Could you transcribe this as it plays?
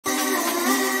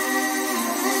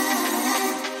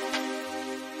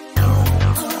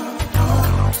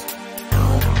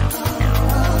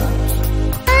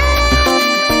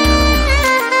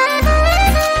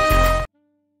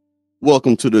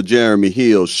Welcome to the Jeremy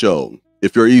Hill Show.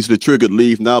 If you're easily triggered,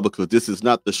 leave now because this is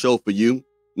not the show for you.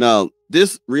 Now,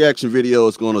 this reaction video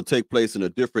is going to take place in a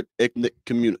different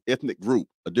ethnic group,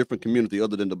 a different community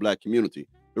other than the Black community.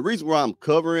 The reason why I'm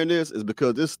covering this is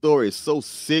because this story is so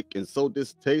sick and so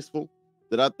distasteful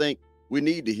that I think we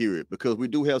need to hear it because we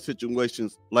do have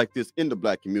situations like this in the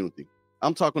Black community.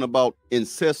 I'm talking about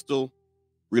incestual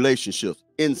relationships,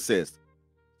 incest,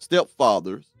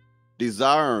 stepfathers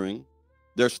desiring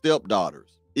their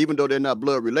stepdaughters, even though they're not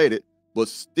blood related, but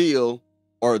still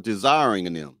are desiring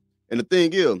in them. And the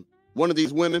thing is, one of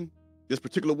these women, this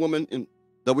particular woman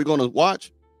that we're going to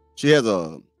watch, she has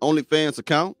a OnlyFans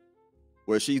account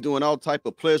where she's doing all type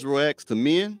of pleasurable acts to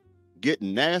men,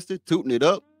 getting nasty, tooting it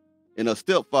up, and her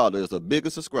stepfather is a bigger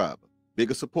subscriber,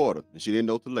 bigger supporter, and she didn't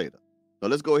know till later. So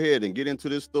let's go ahead and get into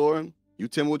this story. You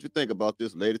tell me what you think about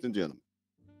this, ladies and gentlemen.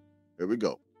 Here we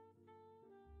go.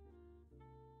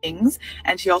 Things,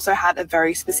 and she also had a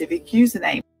very specific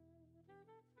username.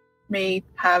 Me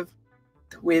have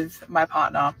with my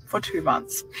partner for 2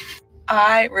 months.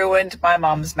 I ruined my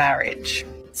mum's marriage.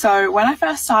 So when I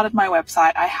first started my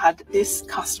website, I had this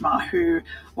customer who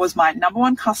was my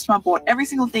 #1 customer, bought every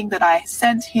single thing that I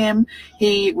sent him.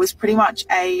 He was pretty much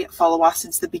a follower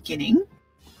since the beginning.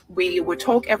 We would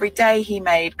talk every day. He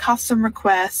made custom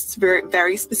requests, very,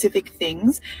 very specific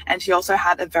things. And he also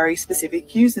had a very specific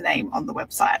username on the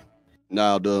website.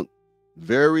 Now, the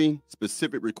very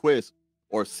specific requests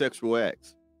are sexual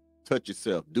acts. Touch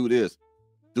yourself, do this,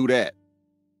 do that.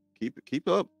 Keep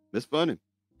up. It's funny.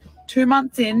 2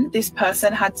 months in, this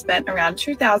person had spent around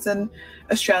 2,000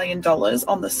 Australian dollars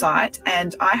on the site.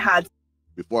 And I had...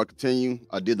 Before I continue,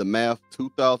 I did the math.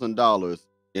 $2,000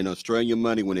 in Australian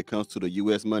money, when it comes to the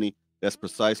US money, that's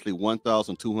precisely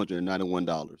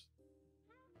 $1,291.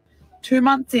 2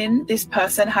 months in, this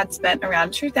person had spent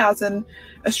around 2,000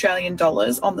 Australian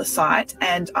dollars on the site,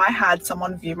 and I had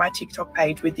someone view my TikTok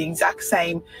page with the exact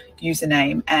same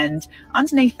username, and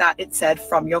underneath that it said,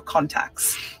 "From your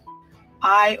contacts."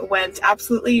 I went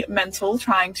absolutely mental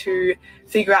trying to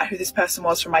figure out who this person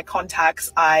was from my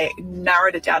contacts. I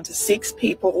narrowed it down to 6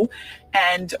 people,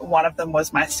 and one of them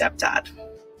was my stepdad.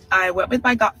 I went with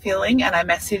my gut feeling and I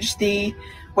messaged the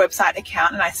website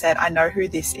account and I said, "I know who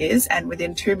this is." And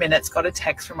within 2 minutes got a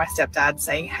text from my stepdad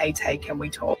saying, "Hey Tay, can we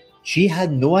talk?" She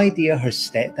had no idea her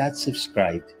stepdad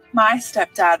subscribed. My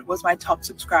stepdad was my top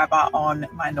subscriber on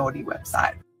my naughty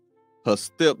website. Her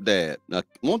stepdad. Now, I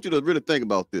want you to really think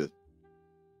about this.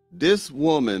 This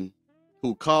woman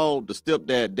who called the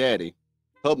stepdad daddy,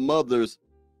 her mother's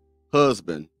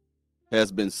husband, has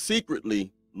been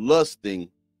secretly lusting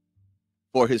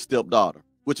for his stepdaughter,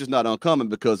 which is not uncommon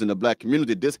because in the Black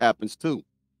community, this happens too,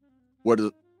 where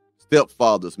the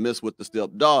stepfathers mess with the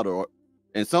stepdaughter,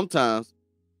 and sometimes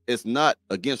it's not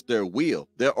against their will.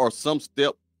 There are some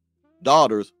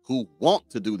stepdaughters who want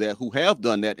to do that, who have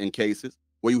done that in cases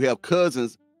where you have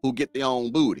cousins who get their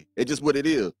own booty. It's just what it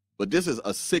is. But this is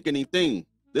a sickening thing.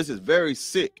 This is very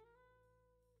sick.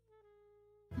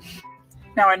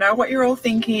 Now, I know what you're all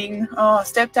thinking. Oh,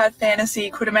 stepdad fantasy,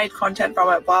 could have made content from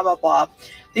it, blah, blah, blah.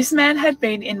 This man had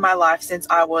been in my life since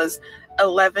I was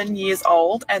 11 years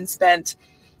old and spent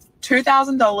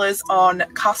 $2,000 on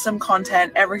custom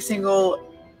content, every single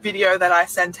video that I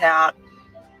sent out.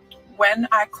 When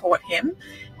I caught him,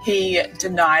 he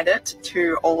denied it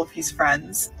to all of his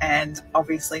friends, and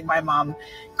obviously my mum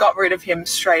got rid of him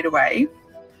straight away.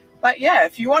 But yeah,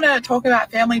 if you want to talk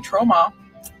about family trauma,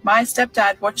 my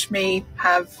stepdad watched me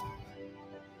have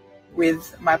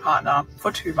with my partner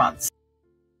for 2 months.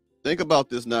 Think about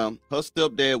this now. Her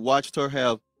stepdad watched her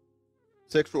have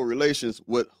sexual relations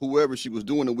with whoever she was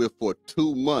doing it with for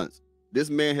 2 months. This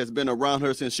man has been around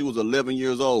her since she was 11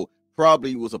 years old.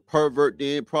 Probably was a pervert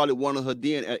then, probably wanted her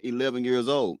then at 11 years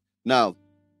old. Now,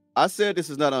 I said this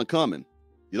is not uncommon.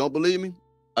 You don't believe me?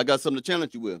 I got something to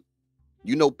challenge you with.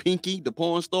 You know Pinky, the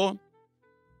porn star?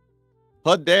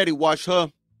 Her daddy watched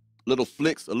her little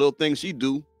flicks, a little thing she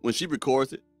do when she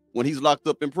records it, when he's locked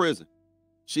up in prison.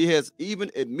 She has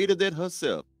even admitted that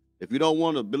herself. If you don't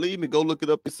want to believe me, go look it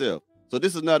up yourself. So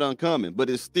this is not uncommon, but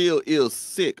it still is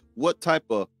sick. What type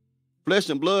of flesh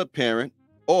and blood parent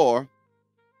or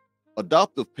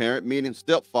adoptive parent, meaning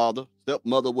stepfather,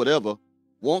 stepmother, whatever,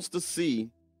 wants to see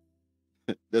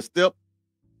the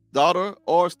stepdaughter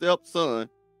or stepson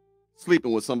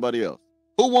sleeping with somebody else?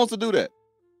 Who wants to do that?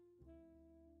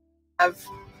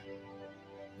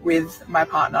 With my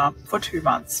partner for 2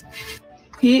 months.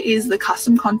 Here is the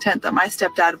custom content that my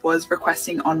stepdad was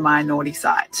requesting on my naughty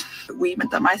site. We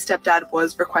messaged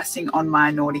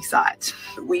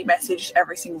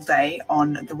every single day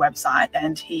on the website,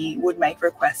 and he would make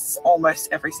requests almost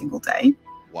every single day.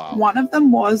 Wow. One of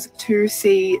them was to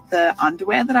see the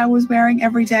underwear that I was wearing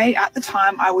every day. At the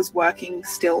time, I was working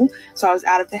still, so I was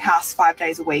out of the house 5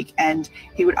 days a week, and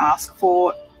he would ask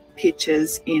for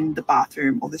pictures in the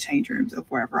bathroom or the change rooms of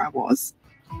wherever I was.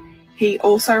 He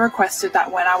also requested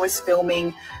that when I was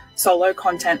filming solo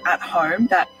content at home,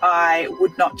 that I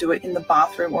would not do it in the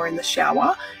bathroom or in the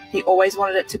shower. He always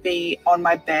wanted it to be on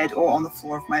my bed or on the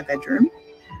floor of my bedroom,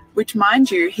 which,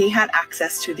 mind you, he had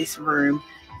access to this room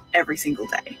every single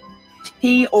day.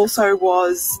 He also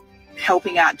was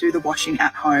helping out do the washing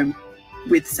at home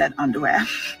with said underwear.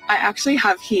 I actually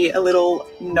have here a little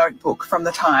notebook from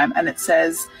the time, and it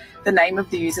says the name of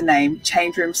the username,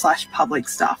 change room / public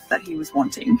stuff that he was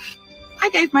wanting. I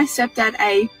gave my stepdad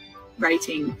a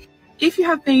rating. If you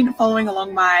have been following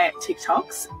along my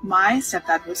TikToks, my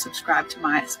stepdad was subscribed to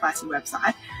my spicy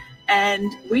website,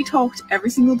 and we talked every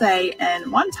single day.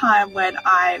 And one time when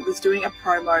I was doing a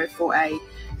promo for a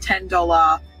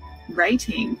 $10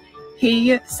 rating,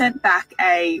 he sent back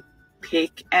a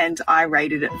pic and I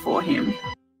rated it for him.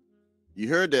 You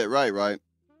heard that right?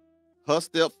 Her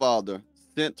stepfather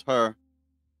sent her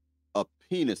a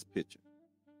penis picture,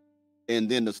 and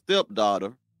then the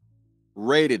stepdaughter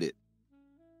rated it.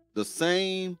 The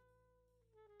same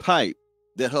pipe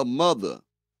that her mother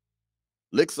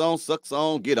licks on, sucks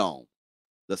on, get on.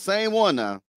 The same one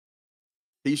now.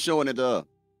 He's showing it to her.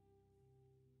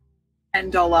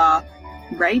 $10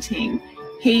 rating.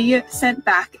 He sent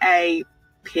back a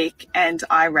pic and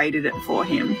I rated it for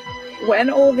him. When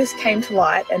all this came to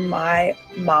light and my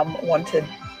mum wanted,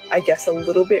 I guess, a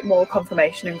little bit more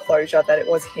confirmation and closure that it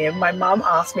was him, my mum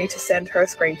asked me to send her a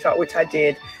screenshot, which I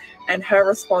did, and her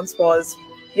response was,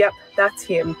 "Yep, that's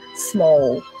him,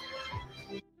 small."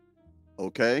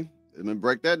 Okay, let me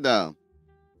break that down.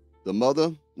 The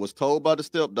mother was told by the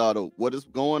stepdaughter what was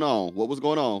going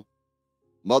on.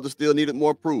 Mother still needed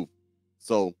more proof.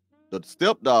 So the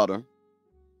stepdaughter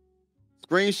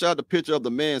screenshot the picture of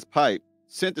the man's pipe,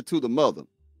 sent it to the mother.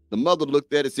 The mother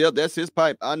looked at it, said, "That's his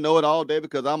pipe. I know it all day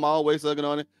because I'm always sucking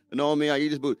on it. You know what I mean? I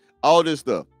eat his booty." All this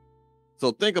stuff.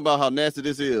 So think about how nasty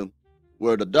this is,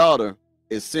 where the daughter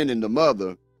is sending the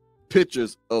mother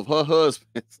pictures of her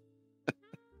husband's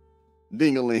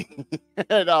ding-a-ling.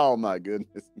 Oh my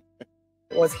goodness.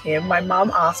 It was him. My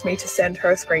mum asked me to send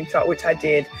her a screenshot, which I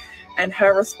did, and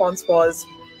her response was,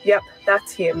 "Yep,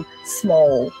 that's him,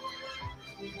 small."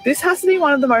 This has to be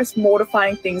one of the most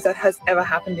mortifying things that has ever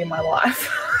happened in my life.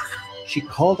 She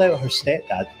called out her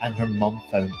stepdad and her mum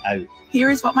found out. Here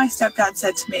is what my stepdad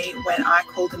said to me when I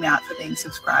called him out for being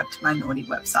subscribed to my naughty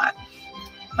website.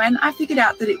 When I figured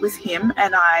out that it was him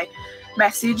and I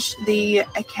messaged the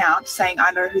account saying,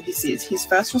 "I know who this is," his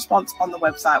first response on the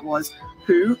website was,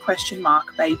 "Who? ?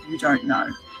 Babe, you don't know."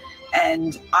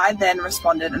 And I then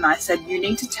responded and I said, "You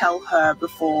need to tell her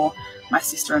before my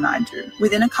sister and I do."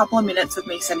 Within a couple of minutes of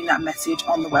me sending that message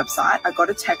on the website, I got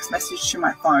a text message to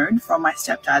my phone from my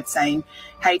stepdad saying,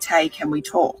 "Hey Tay, can we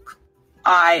talk?"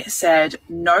 I said,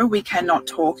 "No, we cannot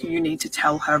talk. You need to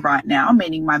tell her right now,"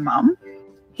 meaning my mum.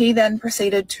 He then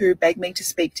proceeded to beg me to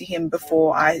speak to him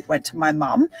before I went to my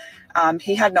mum.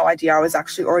 He had no idea I was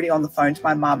actually already on the phone to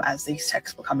my mum as these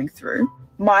texts were coming through.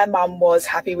 My mum was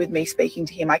happy with me speaking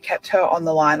to him. I kept her on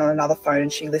the line on another phone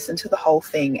and she listened to the whole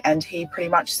thing, and he pretty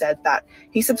much said that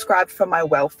he subscribed for my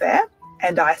welfare,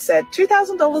 and I said,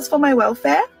 $2,000 for my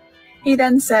welfare? He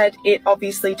then said it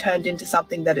obviously turned into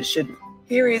something that it shouldn't.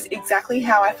 Here is exactly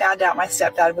how I found out my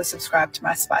stepdad was subscribed to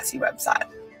my spicy website.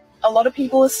 A lot of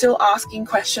people are still asking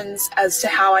questions as to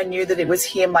how I knew that it was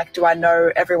him, like, do I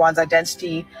know everyone's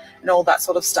identity and all that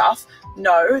sort of stuff?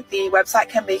 No, the website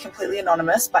can be completely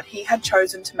anonymous, but he had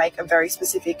chosen to make a very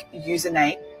specific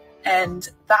username, and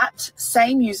that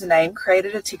same username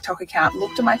created a TikTok account,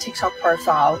 looked at my TikTok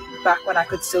profile back when I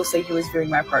could still see he was viewing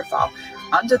my profile.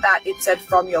 Under that, it said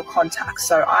 "from your contacts."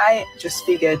 So I just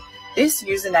figured this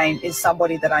username is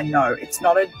somebody that I know. It's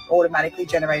not an automatically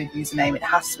generated username. It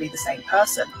has to be the same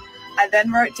person. I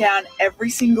then wrote down every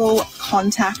single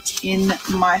contact in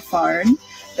my phone.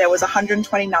 There was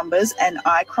 120 numbers, and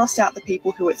I crossed out the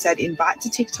people who it said invite to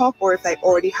TikTok or if they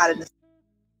already had an.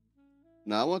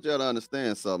 Now, I want y'all to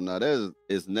understand something. Now, that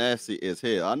is nasty as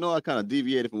hell. I know I kind of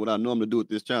deviated from what I normally do with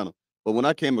this channel, but when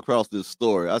I came across this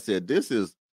story, I said, this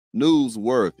is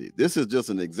newsworthy. This is just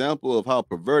an example of how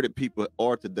perverted people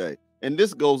are today. And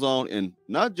this goes on in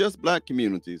not just black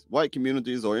communities, white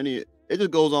communities, or any. It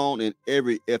just goes on in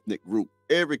every ethnic group.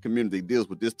 Every community deals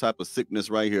with this type of sickness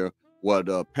right here, where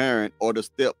the parent or the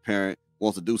step parent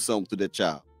wants to do something to their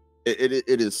child. It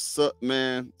is,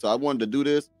 man. So I wanted to do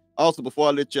this. Also, before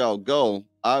I let y'all go,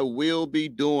 I will be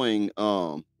doing,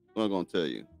 what I'm going to tell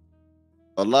you,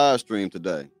 a live stream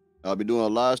today. I'll be doing a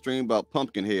live stream about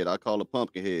Pumpkinhead. I call it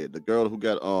Pumpkinhead. The girl who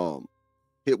got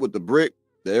hit with the brick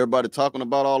that everybody talking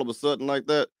about all of a sudden like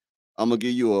that. I'm gonna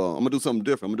give you I'm gonna do something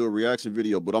different. I'm gonna do a reaction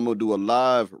video, but I'm gonna do a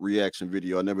live reaction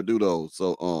video. I never do those.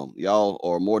 So y'all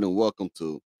are more than welcome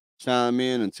to chime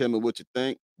in and tell me what you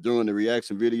think during the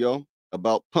reaction video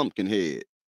about Pumpkinhead.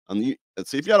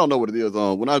 See if y'all don't know what it is.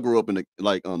 When I grew up in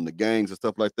the gangs and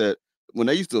stuff like that, when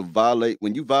they used to violate,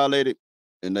 when you violated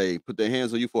and they put their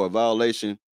hands on you for a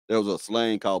violation, there was a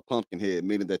slang called Pumpkinhead,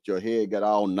 meaning that your head got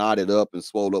all knotted up and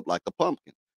swelled up like a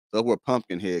pumpkin. So that's where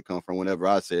Pumpkinhead come from whenever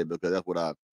I say it, because that's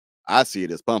what I see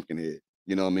it as Pumpkinhead.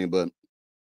 You know what I mean? But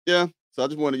yeah, so I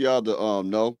just wanted y'all to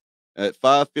know at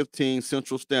 5:15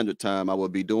 Central Standard Time, I will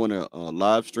be doing a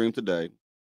live stream today.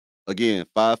 Again,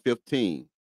 5:15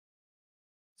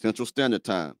 Central Standard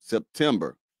Time,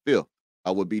 September 5th,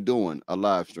 I will be doing a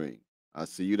live stream. I'll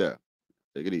see you there.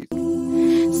 Take it easy.